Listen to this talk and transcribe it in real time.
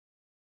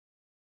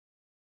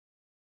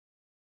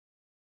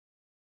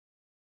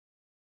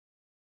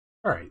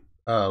Alright,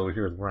 we're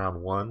here with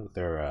round one with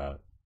their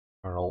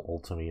Eternal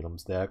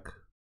Ultimatums deck.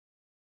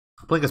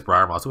 I'm playing as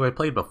Briar Moss, who I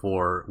played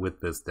before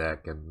with this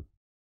deck, and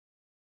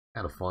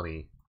kind of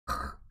funny.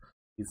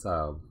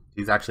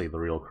 He's actually the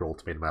real Cruel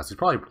Ultimatum master. He's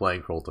probably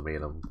playing Cruel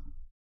Ultimatum,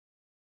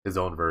 his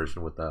own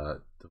version with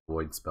the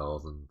void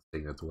spells and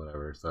signets,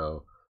 whatever.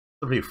 So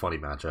it's a pretty funny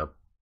matchup.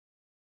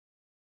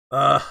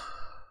 I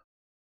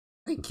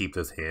can keep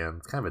this hand.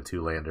 It's kind of a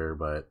two-lander,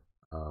 but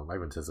I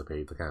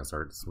anticipate to kind of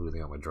start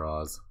smoothing out my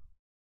draws.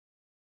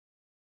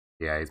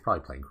 Yeah, he's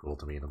probably playing Cruel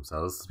Ultimatum,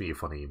 so this will be a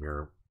funny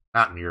mirror,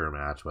 not mirror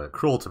match, but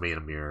Cruel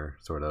Ultimatum mirror,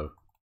 sort of.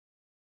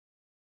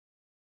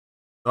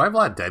 So I have a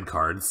lot of dead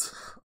cards.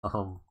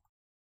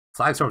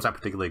 Sidestorm's not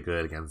particularly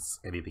good against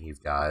anything he's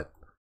got.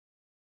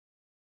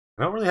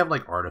 I don't really have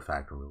like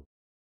artifact removal.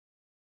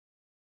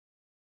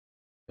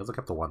 He'll look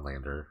up the one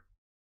lander.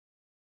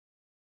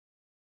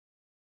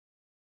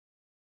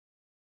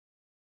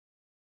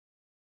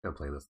 I'm gonna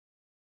play this.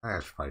 I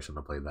probably shouldn't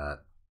have played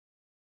that.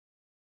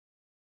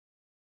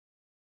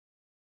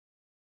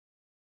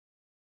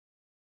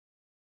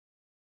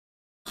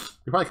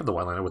 You probably kept the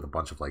one lander with a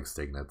bunch of like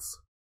signets.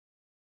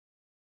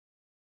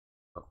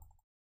 Oh,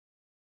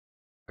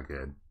 not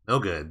good. No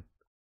good.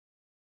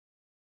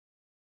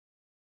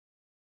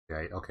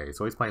 Yeah, okay,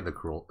 so he's playing his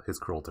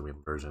Cruel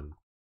Ultimatum version.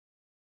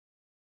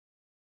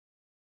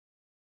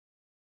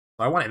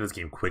 So I want to end this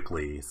game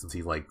quickly since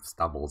he like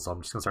stumbled, so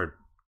I'm just gonna start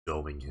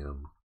doming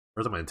him.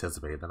 First I'm gonna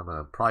anticipate, then I'm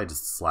gonna probably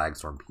just slag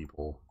storm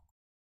people.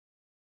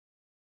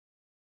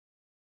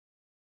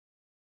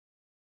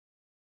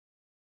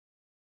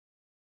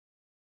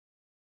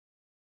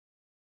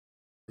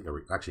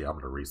 Actually, I'm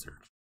gonna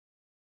research.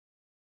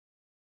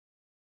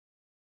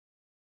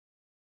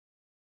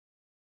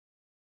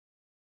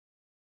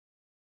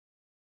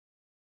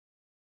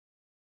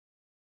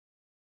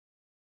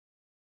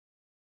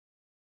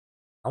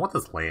 I want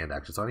this land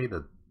actually, so I need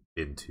to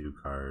bin 2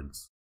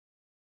 cards.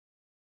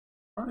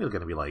 Probably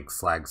gonna be like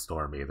Slag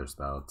Storm Aether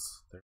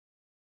Spouts.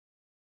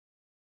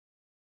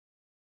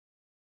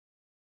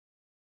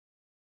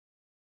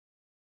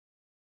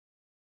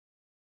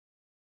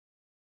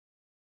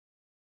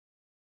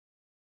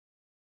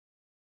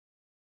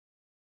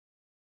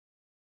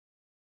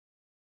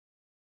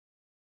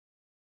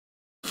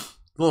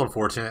 It's a little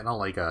unfortunate. I don't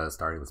like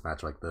starting this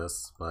match like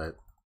this, but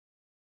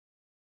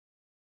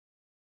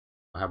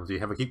what happens if you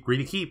have a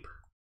greedy keep?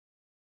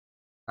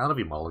 I don't know if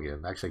you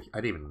mulligan. Actually,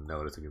 I didn't even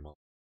notice if you mulligan.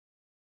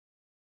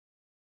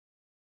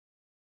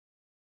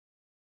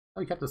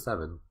 Oh, you kept a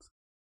 7.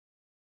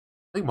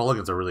 I think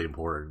mulligans are really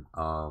important.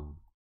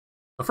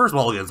 The first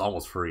mulligan is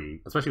almost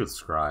free, especially with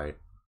Scry.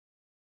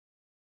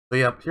 So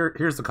yep,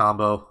 here's the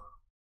combo.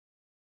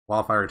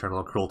 Wildfire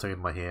Eternal, Cruelty in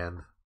my hand.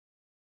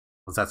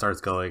 Once that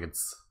starts going,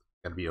 it's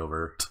gonna be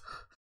over.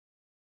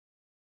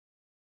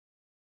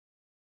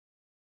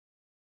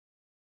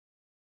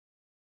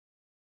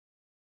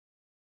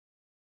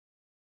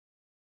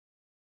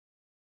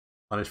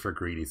 Punish for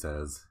greed, he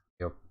says.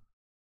 Yep,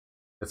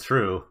 it's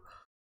true.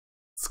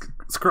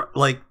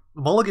 Like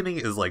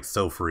mulliganing is like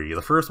so free.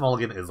 The first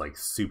mulligan is like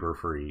super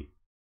free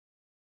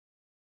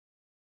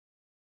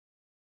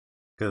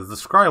because the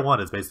Scry one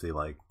is basically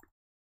like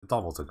it's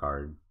almost a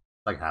card,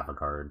 like half a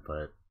card,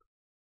 but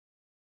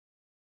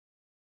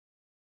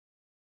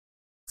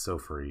it's so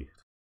free.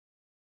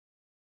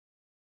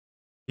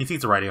 He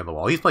sees the writing on the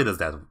wall. He's played this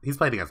death. He's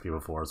played against me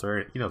before,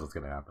 so he knows what's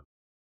gonna happen.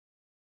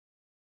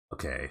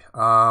 Okay.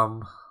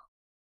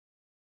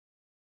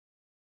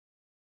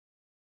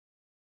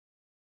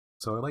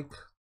 So I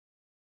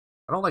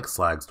don't like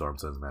Slag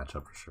Storms in this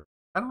matchup for sure.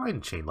 I don't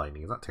mind Chain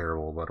Lightning. It's not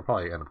terrible, but I'll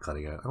probably end up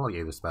cutting it. I don't like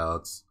Aether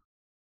Spouts.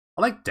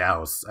 I like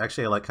Douse.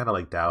 Actually, I kind of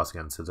like Douse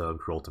against his own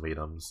Cruel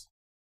Ultimatums.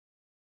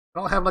 I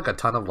don't have like a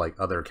ton of like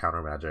other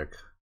counter magic,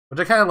 which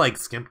I kind of like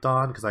skimped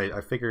on because I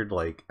figured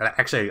like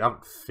actually I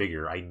don't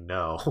figure I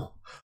know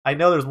I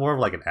know there's more of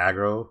like an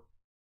aggro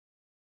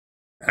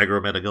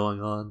meta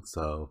going on,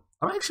 so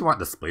I actually want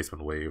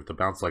Displacement Wave to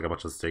bounce like a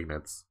bunch of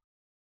signets.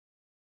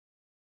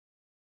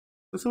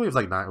 This wave's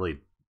like not really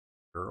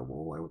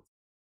durable.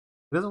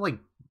 It doesn't like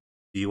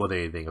deal with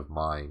anything of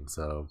mine,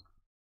 so.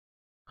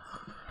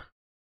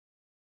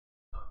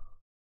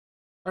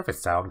 Or if I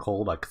sound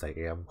cold, like, cause I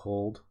am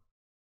cold.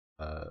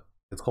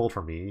 It's cold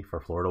for me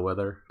for Florida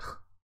weather.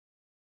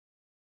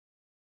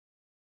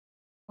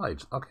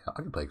 Okay,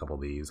 I can play a couple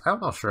of these. I'm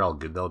not sure how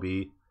good they'll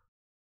be.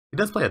 He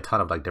does play a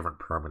ton of like different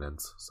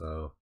permanents,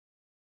 so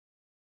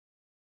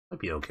might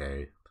be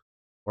okay,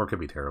 or it could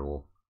be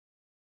terrible.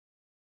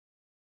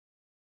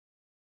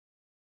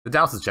 The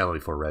Douse is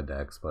generally for red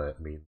decks, but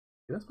I mean,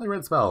 he does play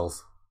red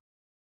spells.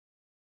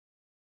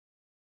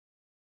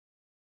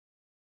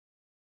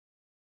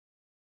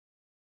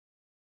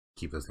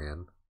 Keep this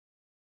hand.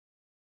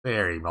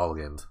 Very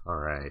mulliganed.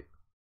 Alright.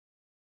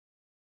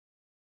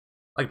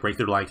 Like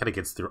Breakthrough Line kind of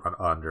gets through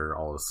under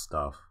all this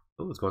stuff.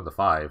 Oh, it's going to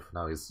 5.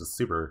 Now he's just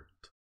super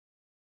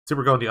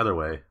going the other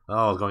way.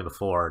 Oh, it's going to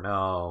 4.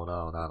 No,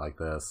 not like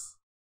this.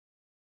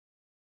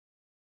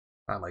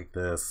 Not like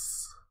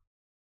this.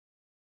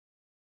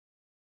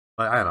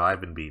 But I don't know, I've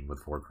been beaten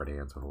with 4-card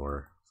hands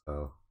before,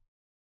 so.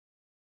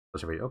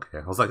 Especially if I, okay,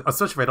 I was like,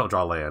 especially if I don't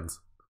draw lands.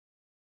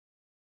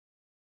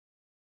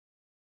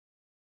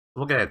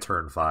 We'll get a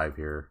turn 5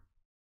 here.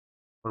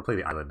 I'm gonna play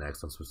the island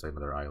next. I'm supposed to play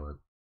another island.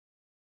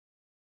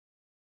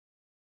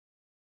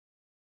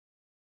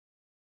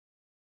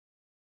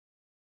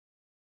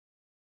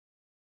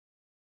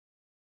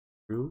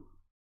 True.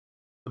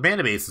 The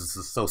mana base is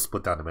just so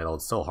split down the middle.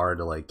 It's so hard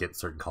to like get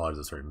certain colors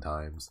at certain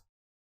times.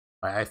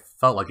 I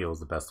felt like it was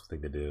the best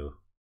thing to do.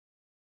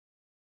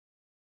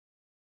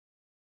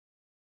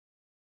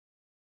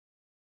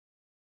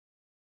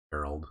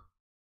 Herald.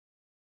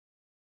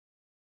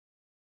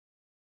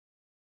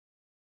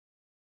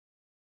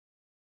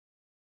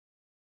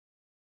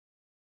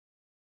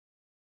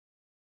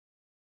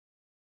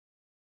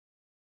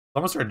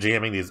 I'm gonna start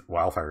jamming these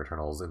Wildfire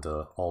Eternals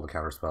into all the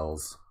counter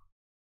spells.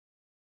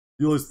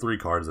 He only has 3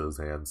 cards in his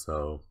hand,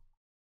 so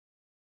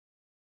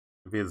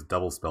if he has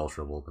double spell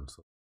shrivel, then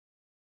so.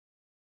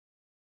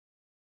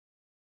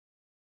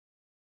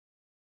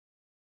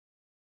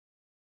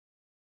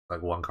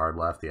 Like 1 card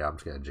left, yeah, I'm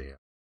just gonna jam.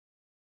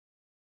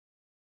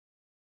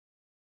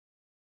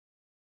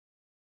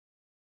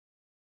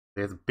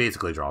 He has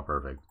basically draw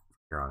perfect from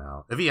here on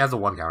out. If he has a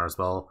 1 counter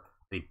spell,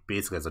 he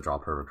basically has a draw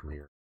perfect from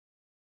here.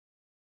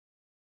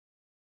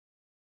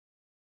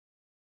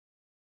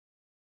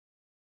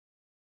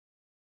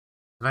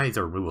 And I need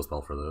a removal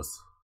spell for this.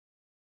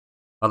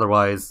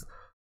 Otherwise,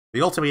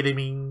 the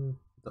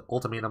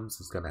ultimatums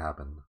is gonna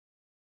happen.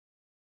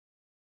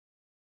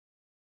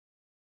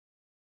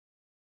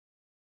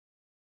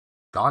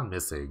 Gone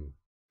missing.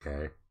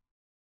 Okay.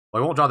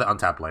 Well, I won't draw the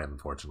untapped land,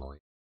 unfortunately.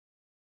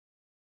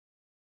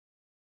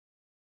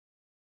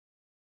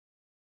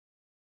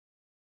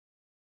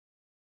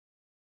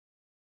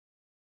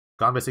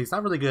 Gone missing. It's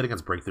not really good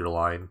against breakthrough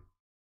line.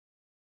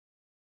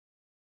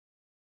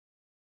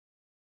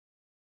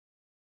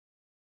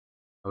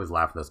 I always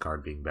laugh at this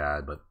card being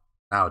bad, but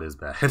now it is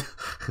bad. It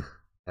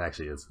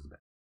actually is bad.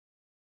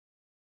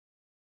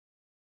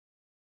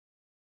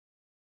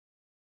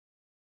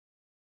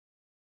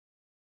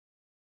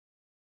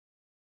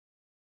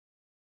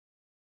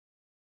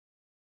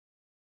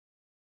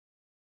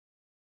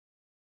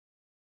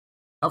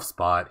 Tough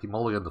spot. He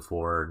mulliganed the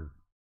 4 and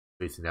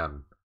facing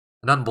down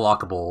an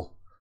unblockable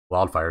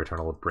Wildfire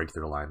Eternal with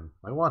breakthrough line.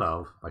 My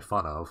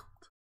fun of.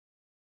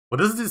 But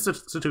this is a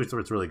situation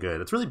where it's really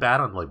good. It's really bad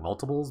on like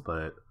multiples,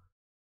 but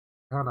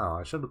I don't know.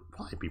 I should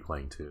probably be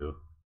playing 2.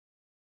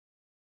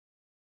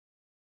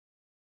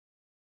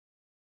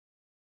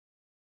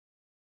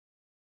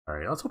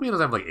 Alright, let's hope he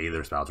doesn't have like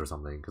Aether Spouts or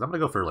something, because I'm gonna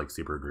go for like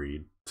Super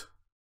Greed.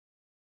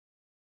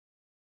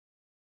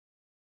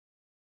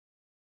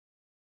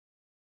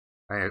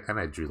 And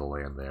I drew the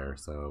land there,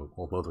 so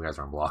well, both of you guys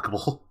are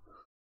unblockable.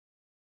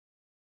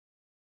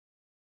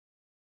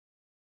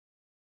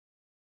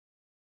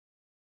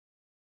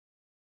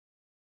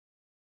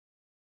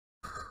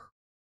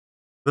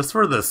 This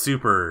for the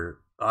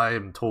super,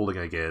 I'm totally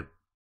gonna get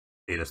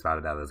Aether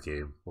Spouted out of this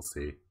game. We'll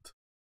see.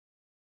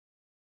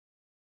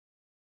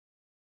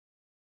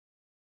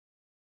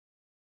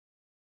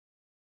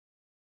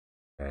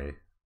 Okay.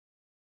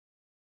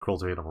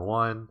 Cruelty number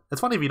 1.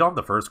 It's funny if you don't have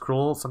the first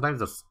cruel,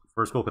 sometimes the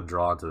first cruel can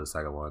draw into the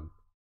second one.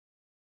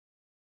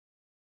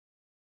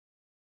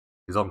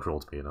 His own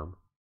cruelty in him.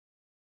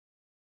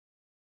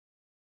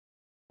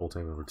 Cruelty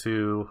number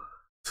 2.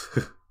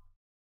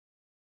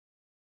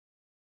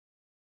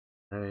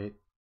 Right.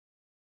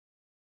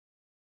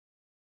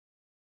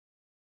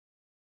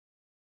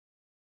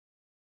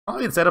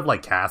 Probably instead of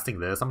like casting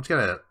this, I'm just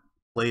gonna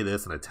play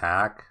this and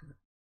attack.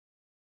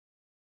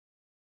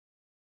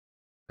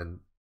 And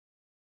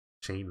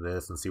chain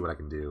this and see what I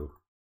can do.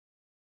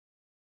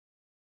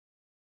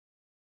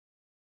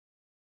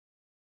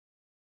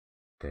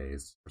 Okay,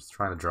 just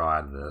trying to draw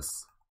out of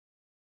this.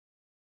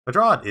 If I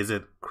draw it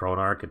isn't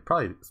Chronarch,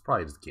 it's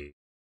probably just Gate.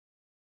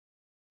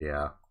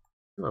 Yeah.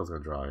 What I was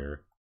gonna draw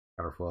here.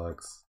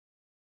 Counterflux.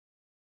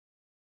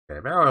 Okay,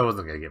 maybe I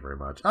wasn't gonna get very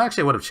much. I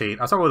actually would have chained.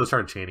 I thought I would have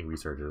started chaining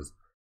researches.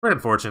 Very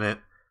unfortunate.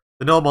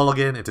 The no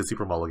mulligan into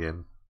super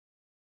mulligan.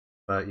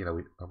 But you know,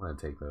 I'm gonna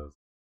take those.